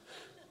mean?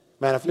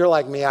 Man, if you're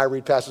like me, I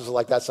read passages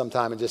like that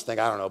sometime and just think,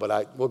 I don't know,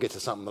 but we'll get to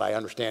something that I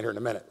understand here in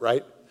a minute,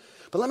 right?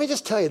 But let me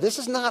just tell you, this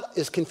is not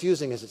as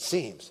confusing as it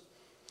seems.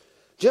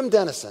 Jim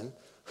Dennison,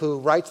 who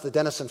writes the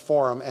Dennison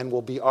Forum and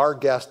will be our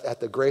guest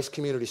at the Grace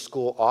Community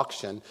School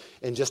auction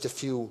in just a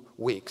few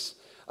weeks,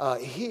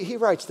 he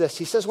writes this.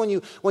 He says, when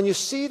you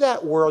see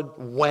that word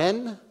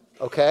when,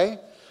 okay,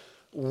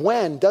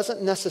 when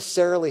doesn't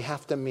necessarily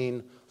have to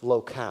mean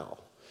locale.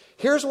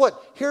 Here's what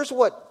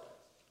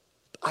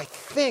I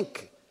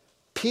think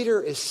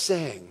Peter is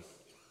saying.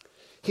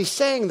 He's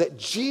saying that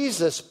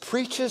Jesus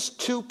preaches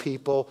to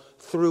people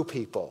through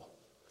people.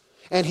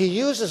 And he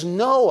uses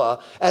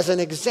Noah as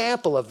an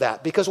example of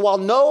that. Because while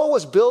Noah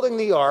was building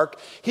the ark,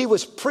 he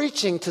was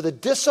preaching to the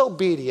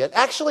disobedient.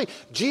 Actually,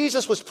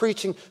 Jesus was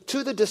preaching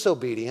to the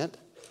disobedient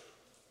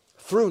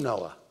through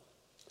Noah.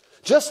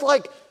 Just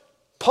like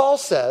Paul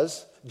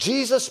says,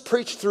 Jesus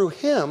preached through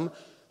him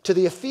to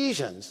the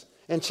Ephesians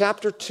in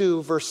chapter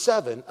 2, verse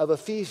 7 of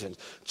Ephesians.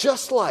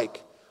 Just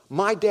like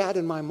my dad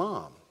and my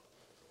mom,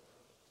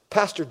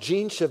 Pastor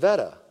Gene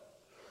Chavetta,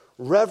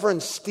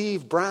 Reverend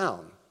Steve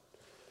Brown,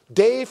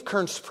 Dave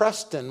Kearns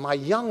Preston, my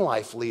Young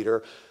Life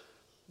leader,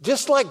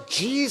 just like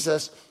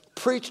Jesus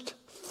preached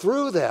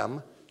through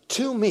them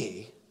to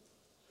me,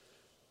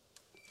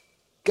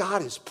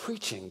 God is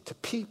preaching to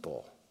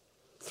people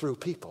through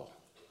people.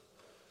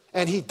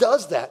 And he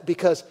does that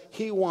because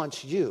he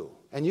wants you,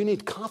 and you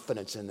need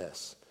confidence in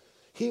this,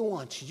 he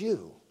wants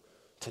you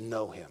to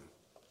know him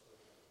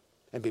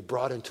and be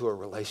brought into a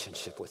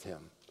relationship with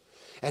him.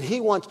 And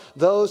he wants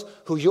those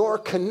who you're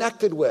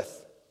connected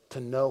with to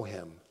know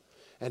him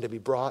and to be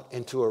brought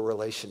into a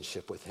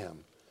relationship with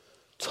him.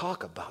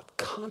 Talk about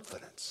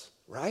confidence,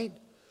 right?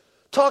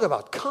 Talk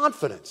about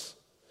confidence.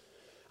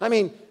 I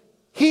mean,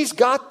 he's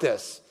got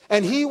this,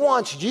 and he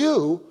wants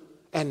you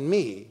and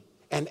me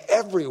and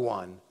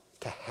everyone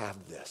to have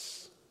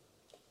this.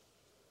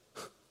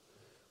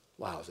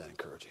 Wow, is that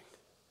encouraging?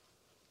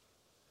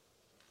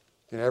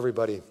 And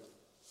everybody,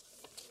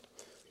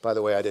 by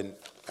the way, I didn't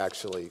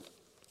actually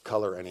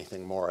color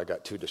anything more. I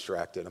got too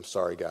distracted. I'm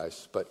sorry,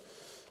 guys, but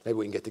maybe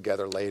we can get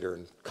together later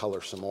and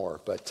color some more.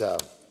 But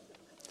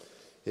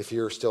if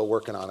you're still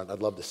working on it,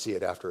 I'd love to see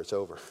it after it's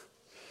over.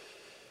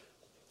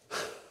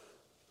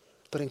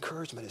 But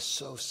encouragement is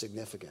so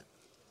significant.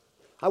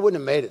 I wouldn't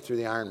have made it through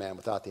the Ironman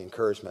without the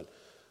encouragement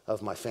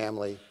of my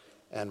family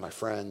and my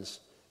friends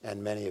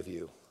and many of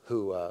you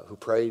who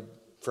prayed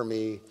for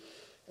me,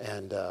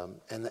 and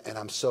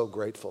I'm so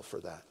grateful for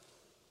that.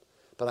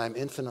 But I'm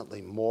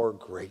infinitely more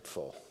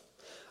grateful.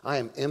 I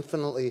am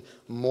infinitely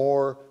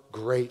more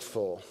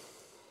grateful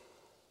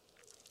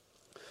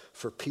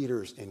for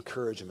Peter's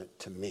encouragement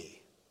to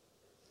me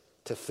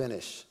to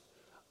finish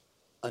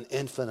an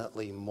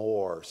infinitely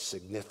more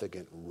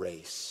significant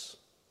race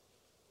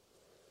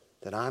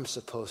that I'm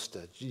supposed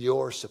to,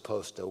 you're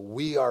supposed to,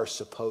 we are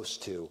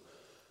supposed to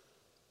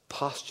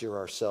posture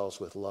ourselves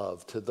with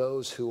love to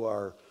those who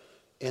are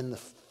in the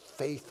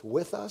faith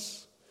with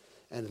us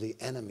and the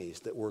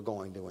enemies that we're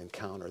going to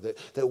encounter.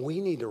 That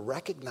we need to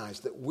recognize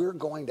that we're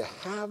going to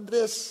have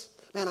this.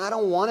 Man, I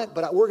don't want it,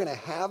 but we're going to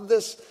have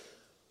this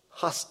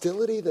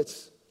hostility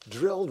that's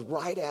drilled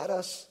right at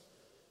us.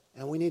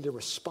 And we need to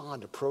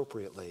respond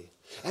appropriately.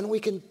 And we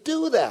can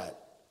do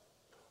that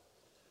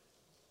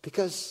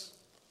because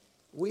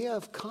we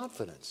have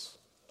confidence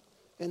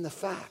in the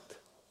fact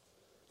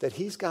that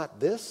he's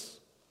got this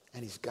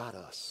and he's got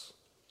us.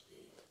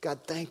 God,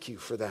 thank you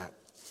for that.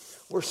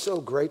 We're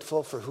so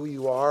grateful for who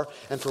you are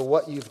and for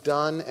what you've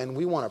done, and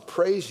we want to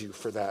praise you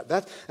for that.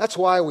 That's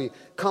why we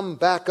come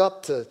back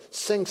up to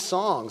sing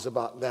songs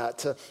about that,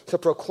 to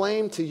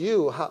proclaim to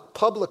you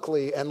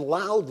publicly and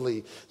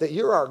loudly that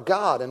you're our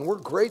God, and we're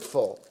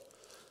grateful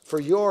for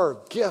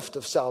your gift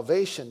of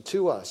salvation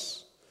to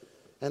us.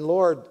 And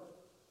Lord,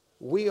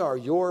 we are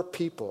your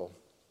people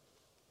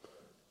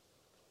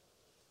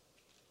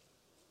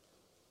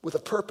with a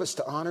purpose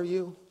to honor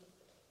you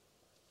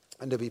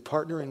and to be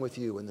partnering with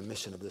you in the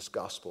mission of this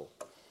gospel.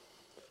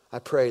 I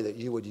pray that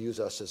you would use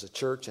us as a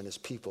church and as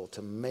people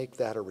to make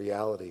that a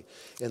reality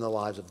in the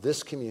lives of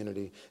this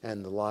community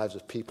and the lives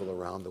of people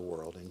around the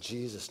world. In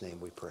Jesus' name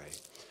we pray.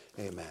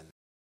 Amen.